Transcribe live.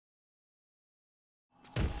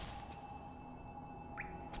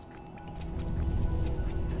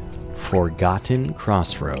Forgotten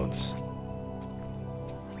Crossroads.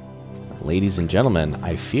 Ladies and gentlemen,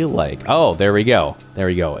 I feel like... Oh, there we go. There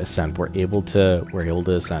we go. Ascend. We're able to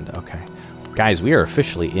ascend. Okay. Guys, we are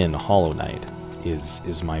officially in Hollow Knight,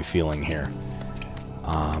 is my feeling here.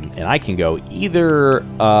 And I can go either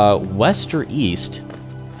west or east.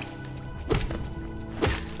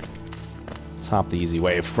 Let's hop the easy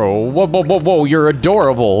way. Whoa, whoa, whoa, whoa, you're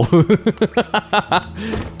adorable.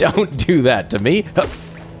 Don't do that to me.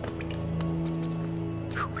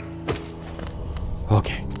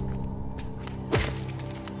 Okay.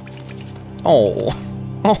 Oh.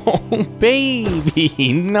 Oh,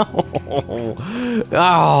 baby, no.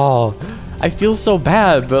 Oh, I feel so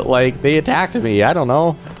bad, but, like, they attacked me. I don't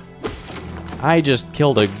know. I just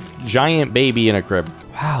killed a giant baby in a crib.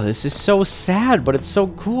 Wow, this is so sad, but it's so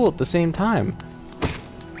cool at the same time.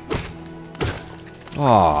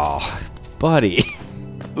 Oh, buddy.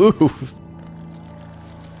 Ooh.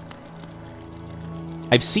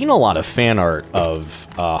 I've seen a lot of fan art of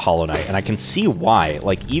Hollow Knight, and I can see why.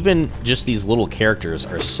 Like, even just these little characters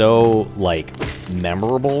are so, like,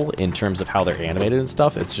 memorable in terms of how they're animated and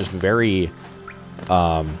stuff. It's just very,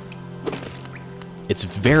 it's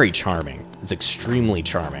very charming. It's extremely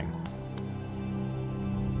charming.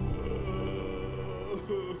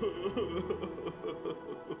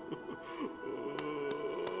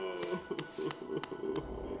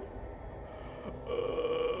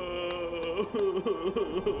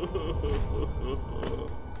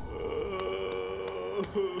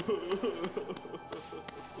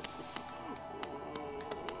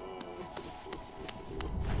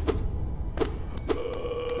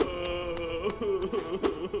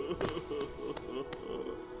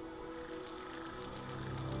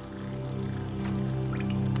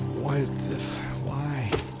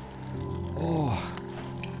 Why? Oh.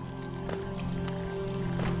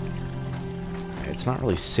 It's not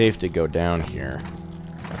really safe to go down here.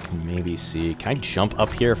 I can maybe see... Can I jump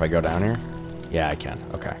up here if I go down here? Yeah, I can.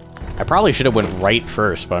 Okay. I probably should have went right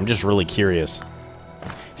first, but I'm just really curious.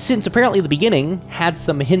 Since apparently the beginning had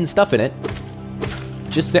some hidden stuff in it.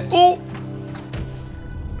 Just that... Oh!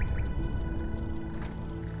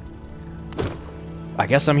 I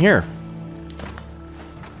guess I'm here.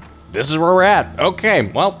 This is where we're at. Okay,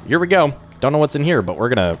 well, here we go. Don't know what's in here, but we're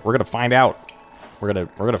gonna find out. We're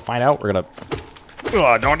gonna find out. We're gonna...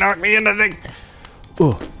 Oh, don't knock me into the thing.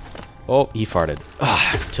 Ooh. Oh, he farted.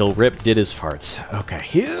 Till Rip did his farts. Okay.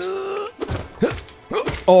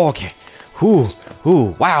 Oh, okay.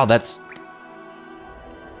 Ooh, wow, that's...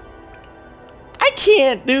 I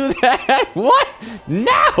can't do that. What?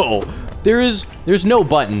 No! There's no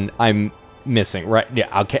button I'm missing, right?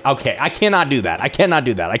 Yeah, okay. I cannot do that. I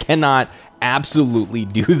cannot absolutely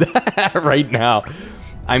do that right now.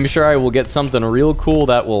 I'm sure I will get something real cool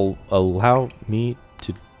that will allow me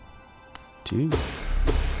to do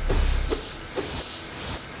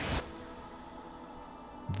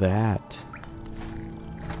that.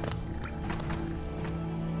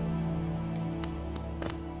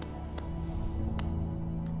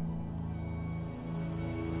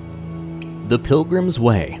 The Pilgrim's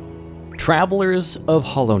Way. Travelers of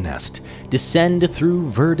Hollow Nest descend through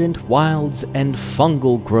verdant wilds and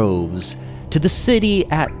fungal groves to the city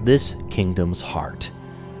at this kingdom's heart.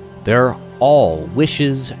 There all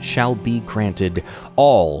wishes shall be granted,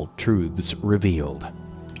 all truths revealed.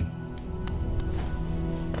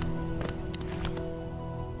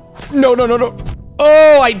 No.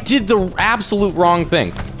 Oh, I did the absolute wrong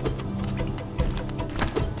thing.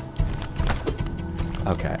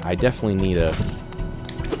 Okay, I definitely need a...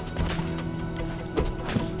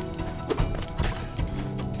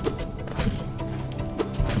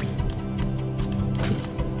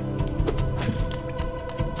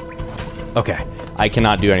 Okay, I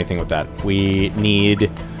cannot do anything with that. We need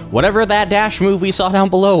whatever that dash move we saw down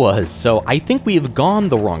below was. So I think we have gone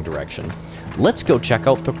the wrong direction. Let's go check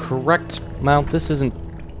out the correct... Well, this isn't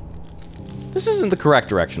the correct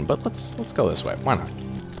direction, but let's go this way. Why not?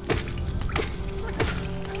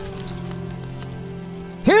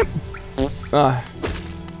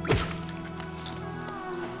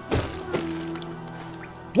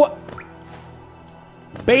 What?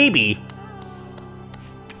 Baby?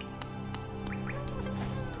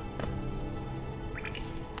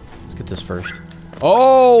 Let's get this first.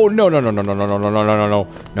 Oh, no.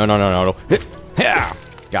 Yeah,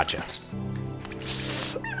 gotcha.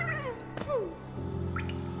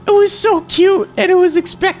 It was so cute, and it was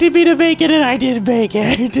expecting me to make it, and I didn't make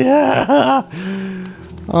it.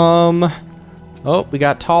 Oh, we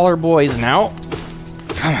got taller boys now.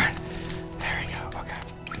 Come on. There we go, okay.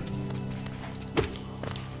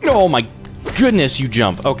 Oh my goodness, you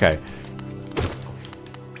jump. Okay.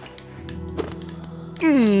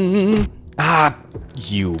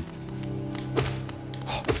 you.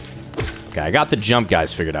 Okay, I got the jump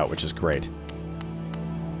guys figured out, which is great.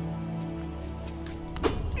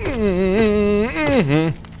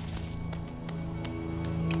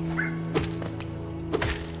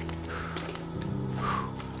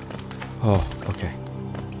 Oh, okay.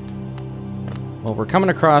 Well, we're coming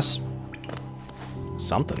across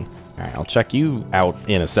something. All right, I'll check you out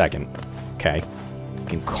in a second. Okay. You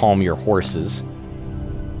can calm your horses,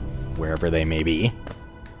 wherever they may be,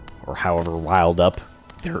 or however riled up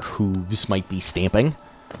their hooves might be stamping.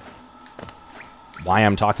 Why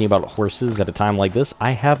I'm talking about horses at a time like this,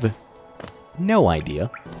 I have no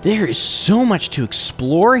idea. There is so much to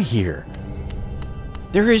explore here.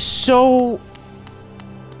 There is so...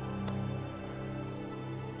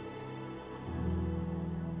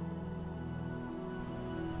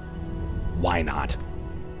 Why not?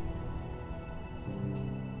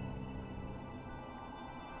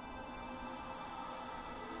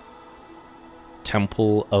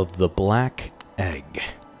 Temple of the Black Egg.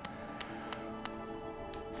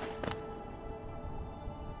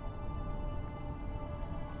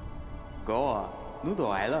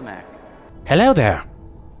 Hello there.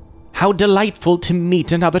 How delightful to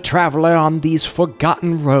meet another traveler on these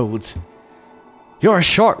forgotten roads. You're a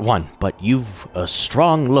short one, but you've a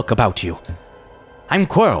strong look about you. I'm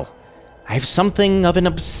Quirrell. I've something of an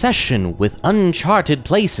obsession with uncharted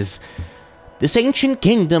places. This ancient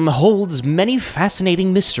kingdom holds many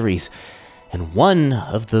fascinating mysteries, and one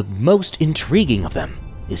of the most intriguing of them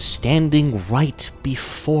is standing right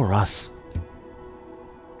before us.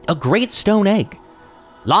 A great stone egg,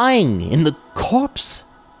 lying in the corpse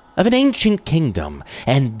of an ancient kingdom.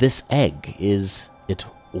 And this egg, is it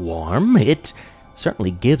warm? It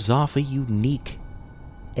certainly gives off a unique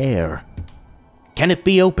air. Can it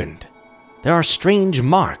be opened? There are strange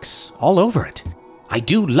marks all over it. I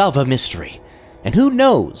do love a mystery, and who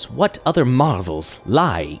knows what other marvels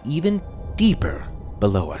lie even deeper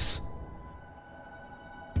below us.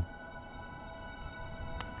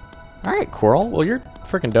 Alright, Quirrell. Well, you're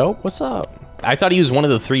freaking dope. What's up? I thought he was one of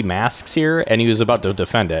the 3 masks here, and he was about to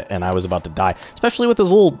defend it, and I was about to die. Especially with his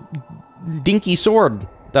little dinky sword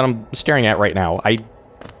that I'm staring at right now. I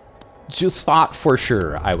just thought for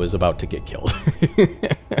sure I was about to get killed.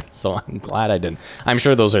 So I'm glad I didn't. I'm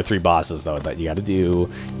sure those are 3 bosses, though, that you gotta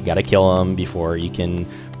do. You gotta kill them before you can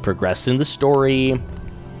progress in the story.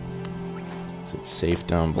 Is it safe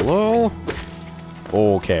down below?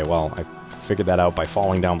 Okay, well, I figured that out by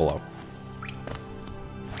falling down below.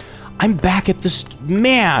 I'm back at this...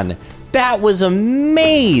 Man, that was a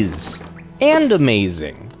maze! And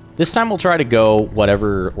amazing. This time we'll try to go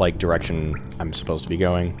whatever, like, direction I'm supposed to be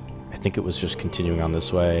going. I think it was just continuing on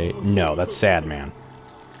this way. No, that's Sad Man.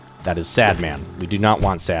 That is Sad Man. We do not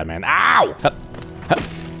want Sad Man. Ow! Hup, hup,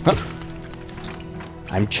 hup.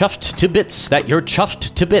 I'm chuffed to bits that you're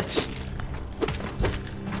chuffed to bits.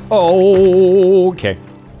 Okay.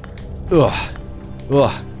 Ugh.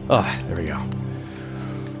 Ugh. Ugh. There we go.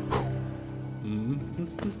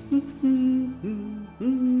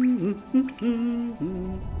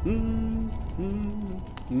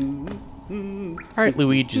 Alright,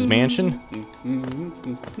 Luigi's Mansion.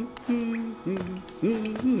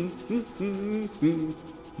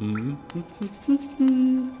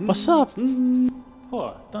 What's up?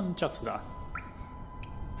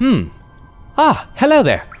 Ah, hello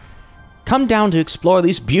there. Come down to explore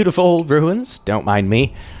these beautiful old ruins. Don't mind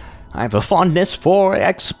me. I have a fondness for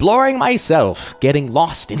exploring myself. Getting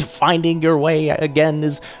lost and finding your way again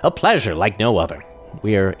is a pleasure like no other.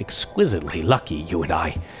 We're exquisitely lucky, you and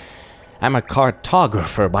I. I'm a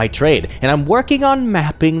cartographer by trade, and I'm working on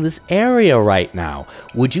mapping this area right now.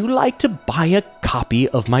 Would you like to buy a copy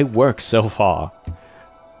of my work so far?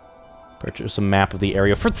 Purchase a map of the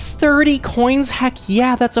area for 30 coins? Heck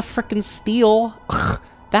yeah, that's a frickin' steal. Ugh,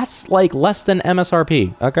 that's like less than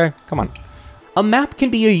MSRP, okay? Come on. A map can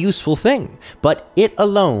be a useful thing, but it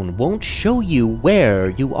alone won't show you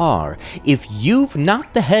where you are. If you've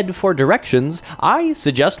not the head for directions, I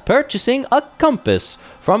suggest purchasing a compass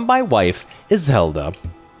from my wife, Iselda.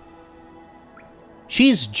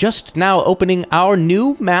 She's just now opening our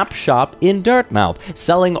new map shop in Dirtmouth,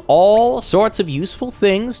 selling all sorts of useful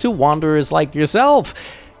things to wanderers like yourself.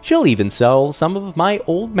 She'll even sell some of my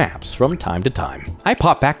old maps from time to time. I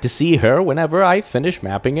pop back to see her whenever I finish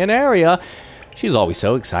mapping an area. She's always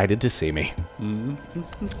so excited to see me.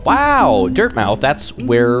 Wow, Dirtmouth, that's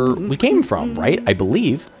where we came from, right? I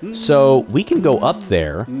believe. So we can go up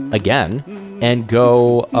there again and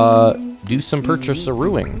go do some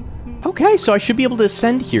purchase-a-rooing. Okay, so I should be able to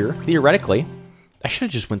ascend here, theoretically. I should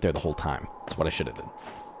have just went there the whole time. That's what I should have done.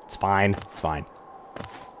 It's fine. It's fine.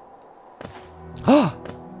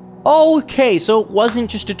 Okay, so it wasn't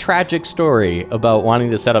just a tragic story about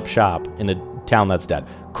wanting to set up shop in a town that's dead.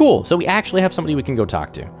 Cool, so we actually have somebody we can go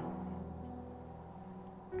talk to.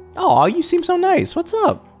 Oh, you seem so nice. What's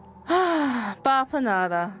up? Papa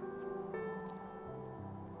nada.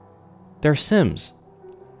 They're Sims.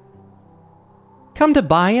 Come to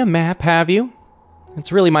buy a map, have you?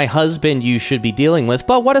 It's really my husband you should be dealing with,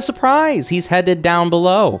 but what a surprise! He's headed down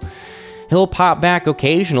below. He'll pop back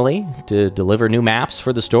occasionally to deliver new maps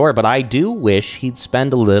for the store, but I do wish he'd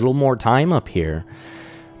spend a little more time up here.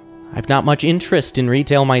 I've not much interest in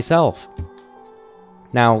retail myself.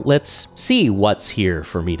 Now, let's see what's here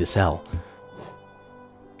for me to sell.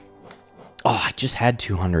 Oh, I just had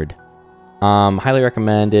 200. Highly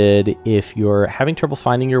recommended. If you're having trouble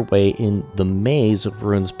finding your way in the maze of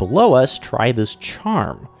ruins below us, try this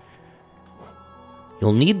charm.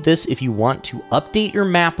 You'll need this if you want to update your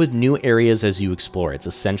map with new areas as you explore. It's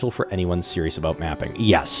essential for anyone serious about mapping.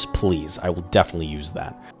 Yes, please. I will definitely use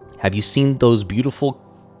that. Have you seen those beautiful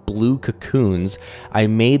blue cocoons? I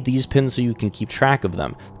made these pins so you can keep track of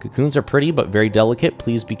them. Cocoons are pretty but very delicate.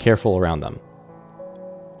 Please be careful around them.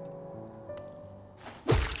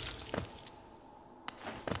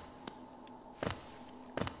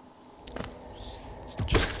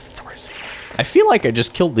 I feel like I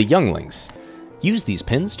just killed the younglings. Use these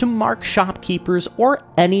pins to mark shopkeepers or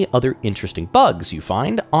any other interesting bugs you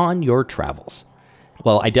find on your travels.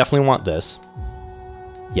 Well, I definitely want this.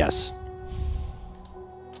 Yes.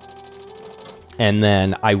 And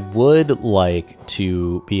then I would like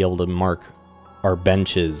to be able to mark our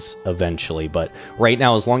benches eventually, but right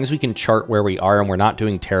now, as long as we can chart where we are and we're not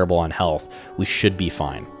doing terrible on health, we should be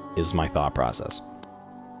fine, is my thought process.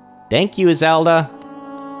 Thank you, Zelda.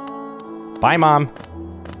 Bye, Mom.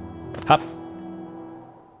 Hup.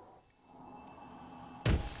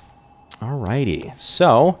 Alrighty,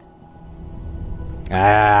 so...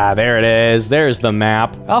 Ah, there it is. There's the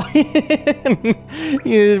map. Oh, he's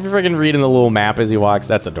freaking reading the little map as he walks.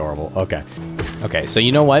 That's adorable. Okay. Okay, so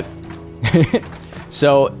you know what?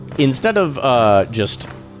 So, instead of just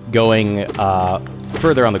going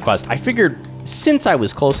further on the quest, I figured since I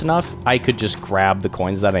was close enough, I could just grab the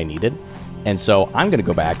coins that I needed. And so I'm going to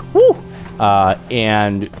go back,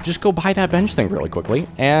 and just go buy that bench thing really quickly.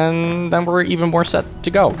 And then we're even more set to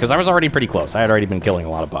go, because I was already pretty close. I had already been killing a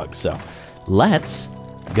lot of bugs, so let's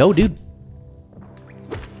go, dude.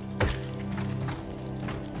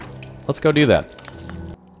 Let's go do that.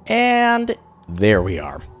 And there we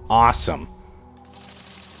are. Awesome.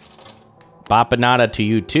 Bapanada to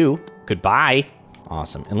you, too. Goodbye.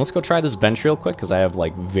 Awesome. And let's go try this bench real quick, because I have,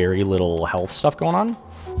 like, very little health stuff going on.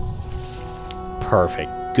 Perfect.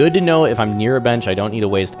 Good to know if I'm near a bench, I don't need to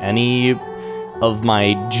waste any of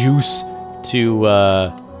my juice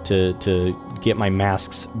to get my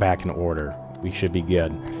masks back in order. We should be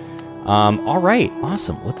good. All right,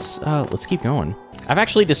 awesome. Let's keep going. I've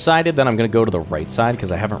actually decided that I'm gonna go to the right side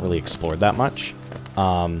because I haven't really explored that much.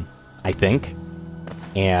 I think,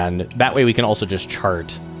 and that way we can also just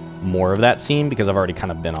chart more of that scene because I've already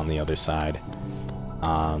kind of been on the other side.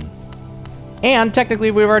 And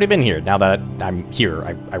technically, we've already been here. Now that I'm here,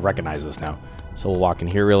 I recognize this now. So we'll walk in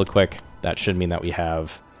here real quick. That should mean that we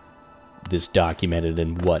have this documented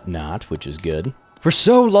and whatnot, which is good. For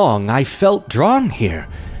so long, I felt drawn here.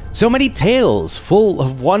 So many tales full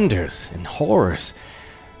of wonders and horrors.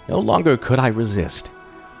 No longer could I resist.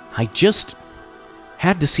 I just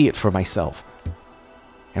had to see it for myself.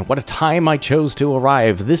 And what a time I chose to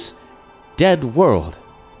arrive. This dead world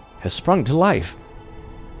has sprung to life.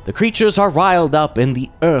 The creatures are riled up and the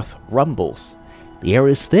earth rumbles. The air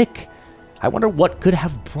is thick. I wonder what could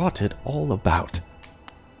have brought it all about.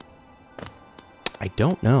 I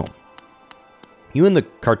don't know. You and the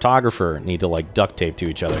cartographer need to, like, duct tape to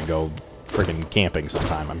each other and go friggin' camping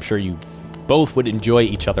sometime. I'm sure you both would enjoy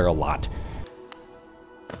each other a lot.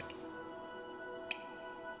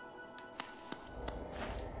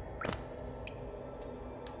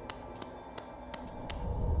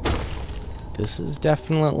 This is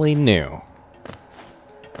definitely new.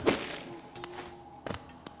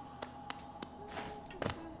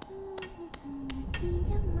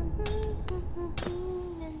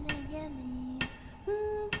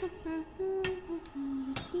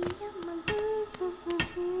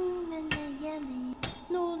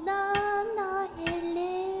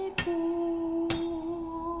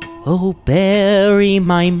 Oh, bury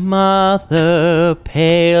my mother,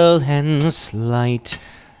 pale and slight.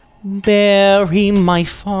 Bury my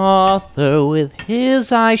father with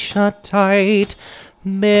his eyes shut tight.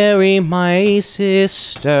 Bury my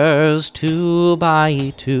sisters 2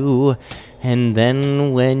 by 2. And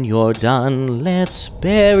then when you're done, let's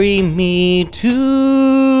bury me too.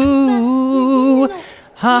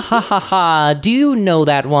 Ha ha ha ha, do you know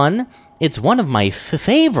that one? It's one of my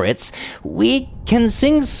favorites. We can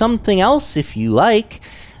sing something else if you like.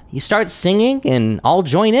 You start singing and I'll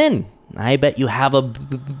join in. I bet you have a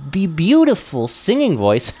beautiful singing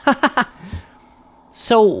voice.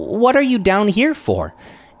 So what are you down here for?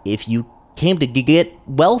 If you came to get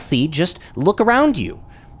wealthy, just look around you.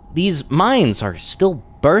 These mines are still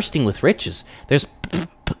bursting with riches. There's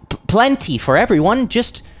plenty for everyone.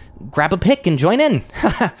 Just grab a pick and join in.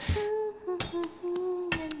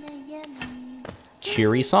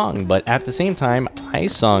 Cheery song, but at the same time, I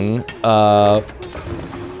sung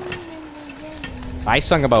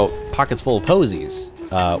about pockets full of posies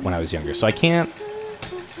when I was younger, so I can't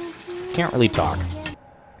really talk.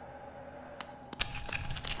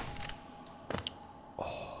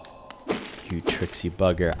 Oh, you tricksy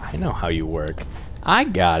bugger. I know how you work. I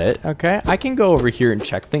got it, okay? I can go over here and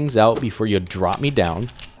check things out before you drop me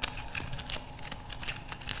down.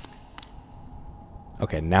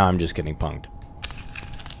 Okay, now I'm just getting punked.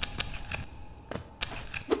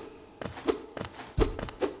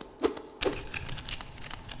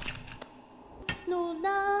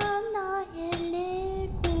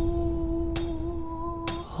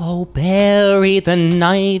 Oh, bury the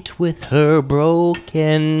night with her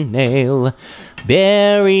broken nail.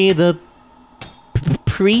 Bury the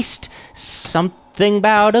priest, something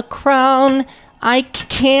about a crown. I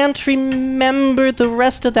can't remember the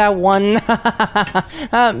rest of that one.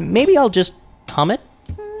 Maybe I'll just hum it.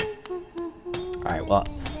 Alright, well,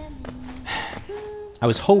 I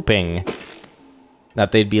was hoping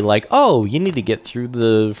that they'd be like, oh, you need to get through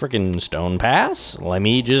the frickin' stone pass? Let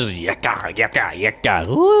me just yakka, yakka, yakka,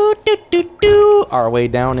 ooh, doo, doo, doo, our way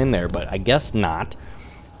down in there, but I guess not.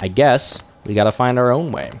 I guess we gotta find our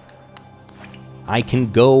own way. I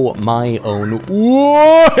can go my own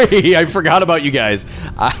way. I forgot about you guys.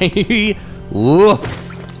 Whoa,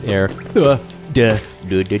 there. Whee.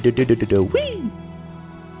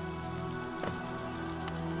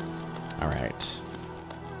 All right.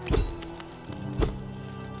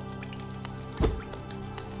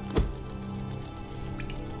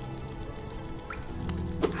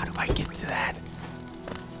 How do I get to that?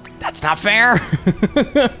 That's not fair.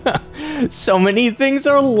 So many things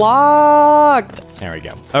are locked. There we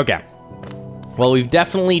go. Okay. Well, we've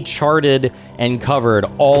definitely charted and covered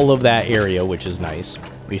all of that area, which is nice.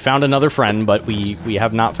 We found another friend, but we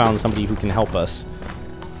have not found somebody who can help us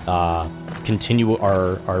continue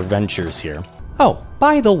our ventures here. Oh,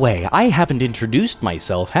 by the way, I haven't introduced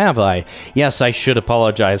myself, have I? Yes, I should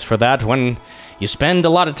apologize for that. When you spend a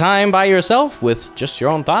lot of time by yourself with just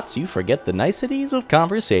your own thoughts, you forget the niceties of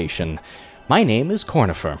conversation. My name is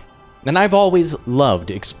Cornifer, and I've always loved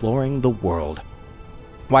exploring the world.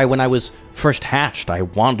 Why, when I was first hatched, I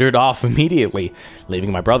wandered off immediately,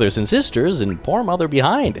 leaving my brothers and sisters and poor mother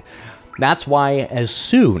behind. That's why, as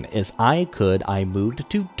soon as I could, I moved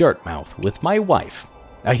to Dirtmouth with my wife.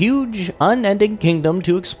 A huge, unending kingdom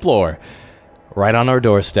to explore. Right on our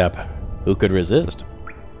doorstep. Who could resist?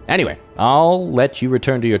 Anyway, I'll let you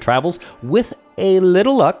return to your travels. With a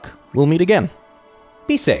little luck, we'll meet again.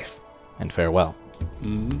 Be safe, and farewell.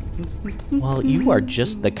 Well, you are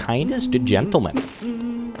just the kindest gentleman.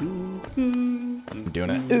 I'm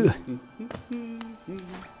doing it. Ugh.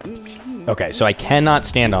 Okay, so I cannot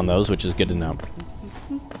stand on those, which is good to know.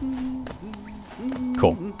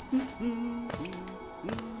 Cool.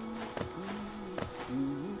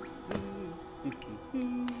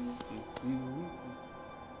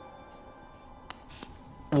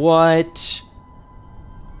 What?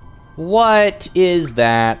 What is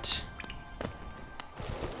that?